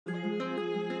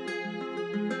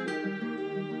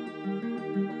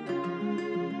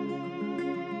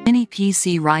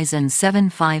PC Ryzen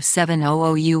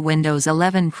 5700U Windows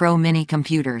 11 Pro Mini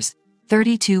Computers,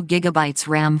 32GB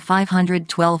RAM,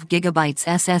 512GB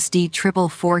SSD, triple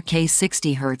 4K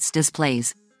 60Hz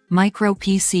displays, Micro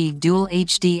PC Dual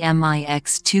HDMI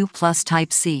X2 Plus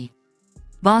Type-C.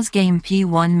 Bosgame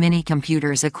P1 Mini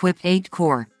Computers equip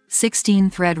 8-core,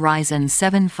 16-thread Ryzen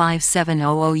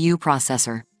 75700U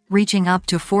processor, reaching up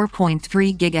to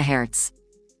 4.3 GHz.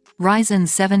 Ryzen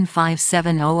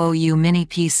 75700U Mini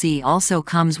PC also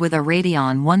comes with a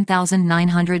Radeon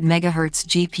 1900 MHz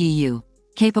GPU,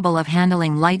 capable of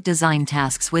handling light design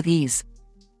tasks with ease.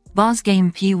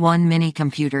 Bosgame P1 Mini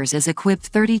Computers is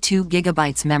equipped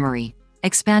 32GB memory,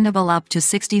 expandable up to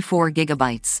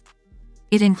 64GB.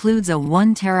 It includes a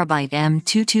 1TB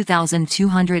M2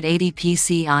 2280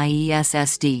 PCIe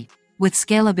SSD, with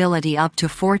scalability up to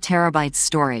 4TB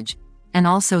storage, and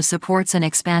also supports an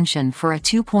expansion for a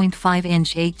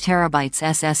 2.5-inch 8TB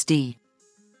SSD.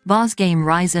 Bosgame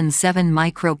Ryzen 7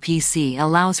 Micro PC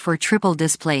allows for triple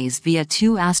displays via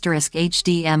 2*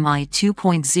 HDMI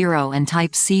 2.0 and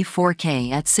Type-C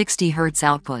 4K at 60Hz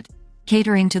output,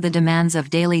 catering to the demands of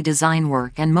daily design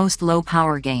work and most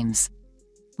low-power games.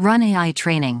 Run AI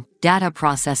training, data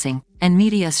processing, and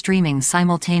media streaming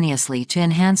simultaneously to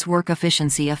enhance work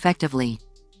efficiency effectively.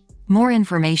 More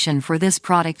information for this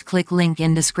product, click link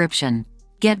in description.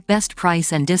 Get best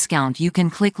price and discount, you can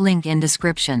click link in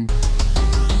description.